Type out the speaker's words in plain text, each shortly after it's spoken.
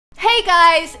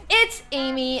guys, it's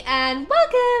Amy and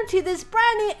welcome to this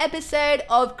brand new episode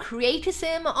of Creator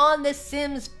Sim on The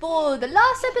Sims 4. The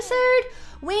last episode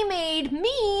we made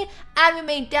me and we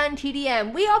made Dan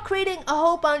TDM. We are creating a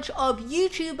whole bunch of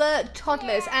YouTuber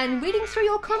toddlers, and reading through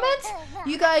your comments,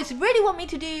 you guys really want me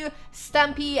to do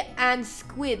Stampy and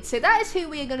Squid. So that is who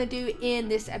we are going to do in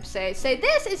this episode. So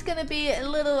this is going to be a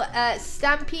little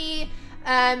Stampy.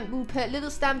 We'll put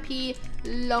little Stampy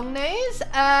long nose,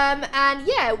 and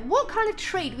yeah, what kind of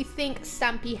trait we think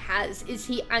Stampy has. Is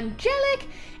he angelic?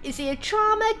 Is he a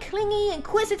charmer, clingy,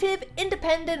 inquisitive,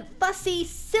 independent, fussy,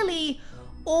 silly,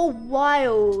 or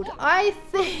wild? I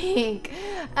think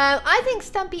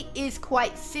Stampy is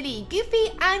quite silly,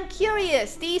 goofy, and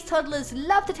curious. These toddlers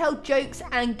love to tell jokes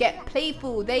and get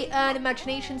playful. They earn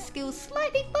imagination skills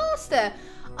slightly faster.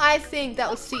 I think that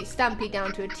will suit Stampy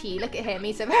down to a T. Look at him,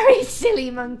 he's a very silly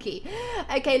monkey.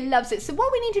 Okay, loves it. So what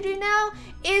we need to do now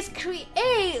is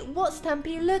create what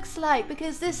Stampy looks like,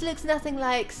 because this looks nothing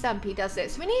like Stampy, does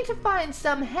it? So we need to find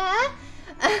some hair.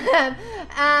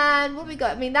 And what we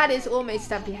got? I mean, that is almost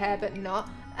Stampy hair, but not.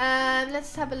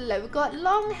 Let's have a look. We've got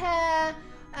long hair.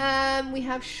 We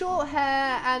have short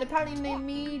hair and apparently no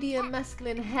medium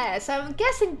masculine hair. So I'm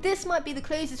guessing this might be the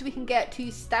closest we can get to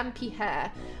Stampy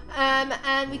hair.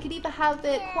 And we could either have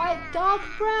the quite dark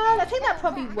brown. I think that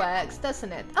probably works,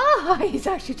 doesn't it? Oh, he's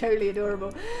actually totally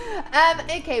adorable.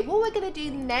 Okay, what we're going to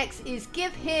do next is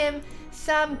give him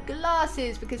some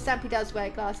glasses, because Stampy does wear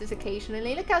glasses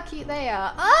occasionally. Look how cute they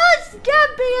are. Oh,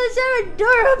 Stampy is so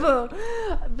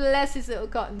adorable. Bless his little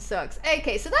cotton socks.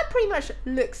 Okay, so that pretty much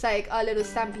looks like our little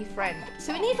Stampy friend.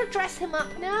 So we need to dress him up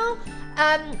now.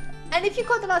 And if you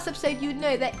got the last episode, you'd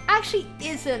know there actually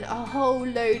isn't a whole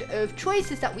load of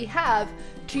choices that we have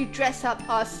to dress up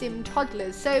our sim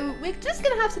toddlers. So we're just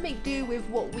going to have to make do with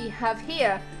what we have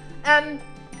here.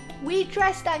 We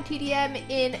dressed Dan TDM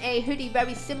in a hoodie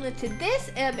very similar to this.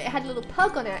 It had a little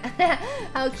pug on it.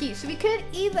 How cute. So we could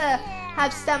either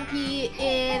have Stampy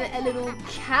in a little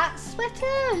cat sweater,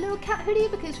 a little cat hoodie,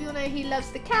 because we all know he loves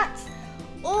the cats.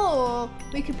 Or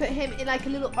we could put him in like a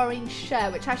little orange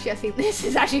shirt, which actually I think this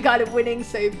is actually kind of winning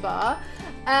so far.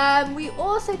 We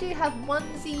also do have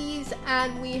onesies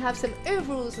and we have some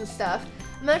overalls and stuff.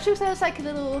 I'm not sure if there was like a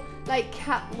little like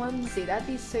cat onesie. That'd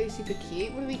be so super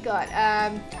cute. What do we got?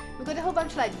 We've got a whole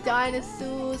bunch of like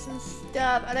dinosaurs and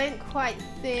stuff. I don't quite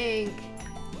think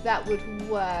that would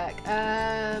work.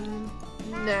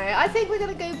 No, I think we're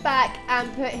gonna go back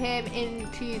and put him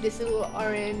into this little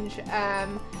orange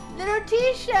little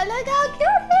t-shirt. Look how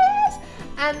cute he is.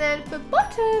 And then for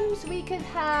bottoms, we could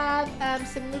have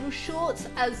some little shorts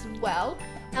as well.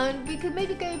 And we could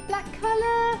maybe go black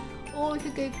color, or we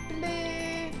could go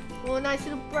blue, or a nice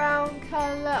little brown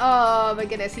colour. Oh my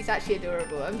goodness, he's actually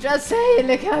adorable. I'm just saying,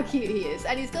 look how cute he is.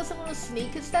 And he's got some little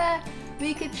sneakers there.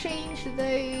 We could change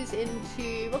those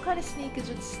into, what kind of sneakers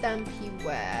would Stampy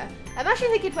wear? I'm actually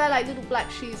thinking he'd wear like little black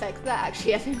shoes like that,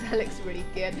 actually. I think that looks really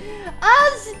good.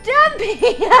 Oh, Stampy!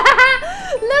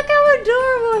 Look how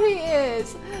adorable he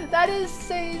is. That is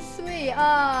so sweet.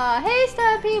 Ah, hey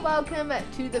Stampy, welcome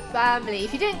to the family.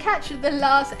 If you didn't catch the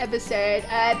last episode,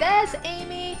 there's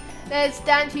Amy, there's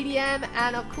Dan TDM,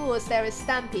 and of course there is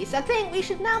Stampy. So I think we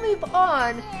should now move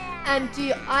on and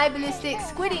do Ballistic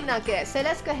Squiddy Nugget. So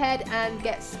let's go ahead and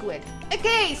get Squid.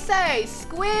 Okay, so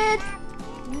Squid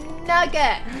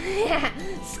Nugget.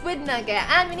 Squid Nugget.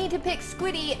 And we need to pick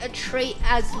Squiddy a trait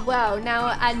as well.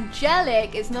 Now,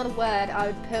 angelic is not a word I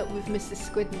would put with Mr.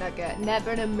 Squid Nugget. Never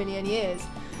in a million years.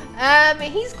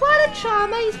 He's quite a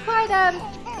charmer. He's quite,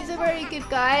 he's a very good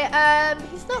guy.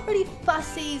 He's not really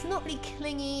fussy. He's not really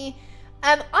clingy.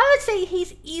 I would say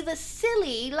he's either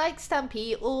silly, like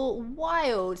Stampy, or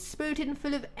wild, spirited and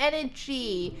full of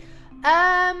energy.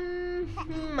 I'm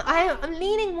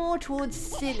leaning more towards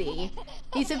silly.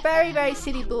 He's a very, very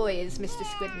silly boy, is Mr.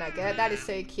 Squid Nugget. That is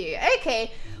so cute.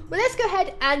 Okay, well, let's go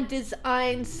ahead and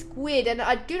design Squid. And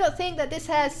I do not think that this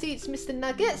hair suits Mr.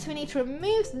 Nugget, so we need to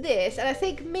remove this. And I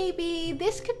think maybe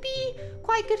this could be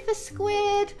quite good for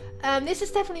Squid. This is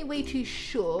definitely way too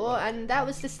short, and that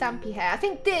was the Stampy hair. I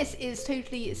think this is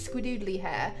totally Squidoodly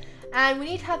hair. And we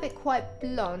need to have it quite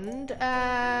blonde.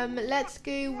 Let's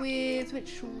go with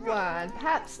which one?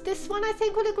 Perhaps this one I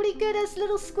think will look really good as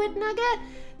little Squid Nugget.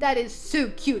 That is so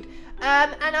cute.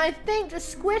 And I think, does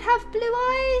Squid have blue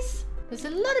eyes? There's a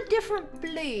lot of different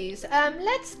blues.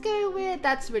 Let's go with,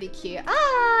 that's really cute.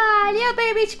 Ah, yeah,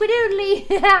 baby Squidoodly.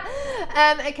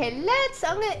 Okay,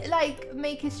 I'm gonna like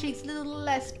make his cheeks a little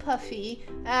less puffy.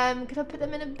 Could I put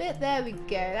them in a bit? There we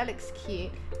go. That looks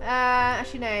cute.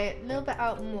 Actually no, a little bit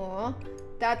out more.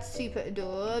 That's super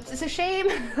adorbs. It's a shame.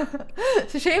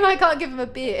 It's a shame I can't give him a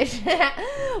beard.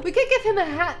 We could give him a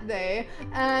hat though.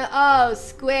 Oh,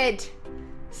 Squid.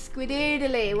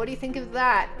 Squidoodly, what do you think of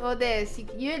that? Or this?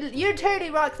 You'd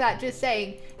totally rock that, just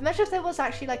saying. Imagine if there was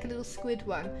actually like a little squid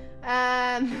one.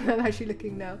 I'm actually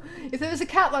looking now. If there was a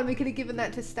cat one, we could have given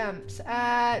that to Stamps.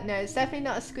 No, it's definitely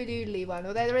not a squidoodly one,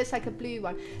 although there is like a blue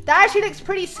one. That actually looks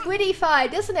pretty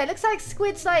squidified, doesn't it? It looks like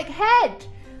Squid's like head.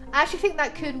 I actually think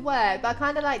that could work, but I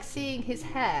kind of like seeing his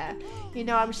hair. You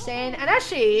know what I'm saying? And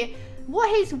actually,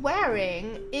 what he's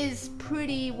wearing is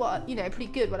pretty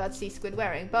good, what I'd see Squid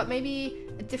wearing, but maybe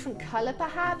a different color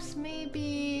perhaps,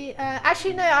 maybe,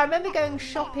 actually no, I remember going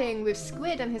shopping with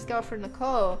Squid and his girlfriend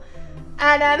Nicole,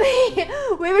 and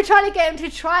we were trying to get him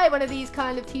to try one of these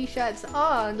kind of t-shirts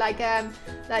on, like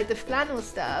the flannel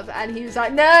stuff, and he was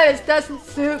like, no, it doesn't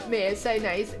suit me, so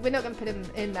no, we're not going to put him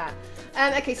in that.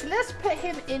 Okay, so let's put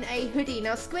him in a hoodie.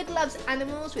 Now Squid loves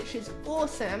animals, which is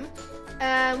awesome.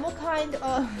 What kind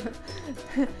of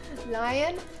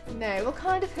lion? No, what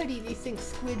kind of hoodie do you think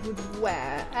Squid would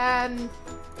wear? I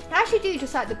actually do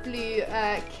just like the blue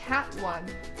cat one.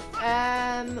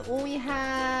 Or we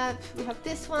have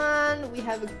this one, we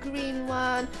have a green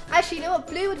one. Actually, you know what?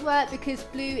 Blue would work because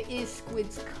blue is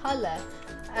Squid's color.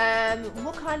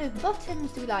 What kind of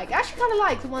bottoms do we like? I actually kind of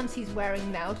like the ones he's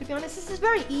wearing now, to be honest. This is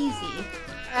very easy.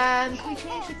 Can we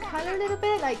change the color a little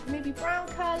bit? Like maybe brown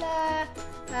color,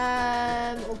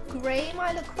 or grey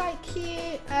might look quite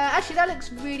cute. Actually, that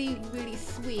looks really, really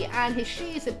sweet. And his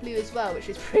shoes are blue as well, which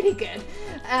is pretty good.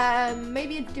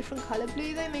 Maybe a different color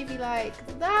blue though, maybe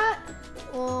like that.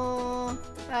 Or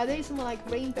these are more like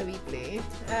rainbowy blue.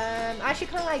 I actually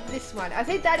kind of like this one. I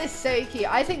think that is so cute.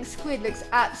 I think Squid looks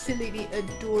absolutely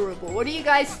adorable. What do you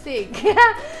guys think?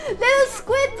 Little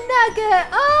Squid nugget.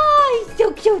 Oh, he's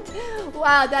so cute.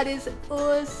 Wow, that is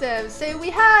awesome. So we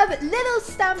have little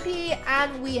Stampy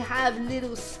and we have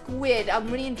little Squid.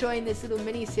 I'm really enjoying this little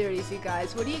mini series, you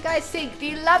guys. What do you guys think? Do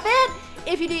you love it?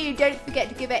 If you do, don't forget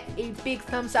to give it a big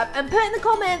thumbs up and put in the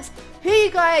comments who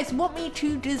you guys want me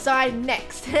to design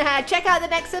next. Check out the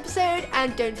next episode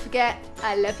and don't forget,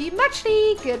 I love you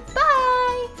muchly.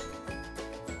 Goodbye.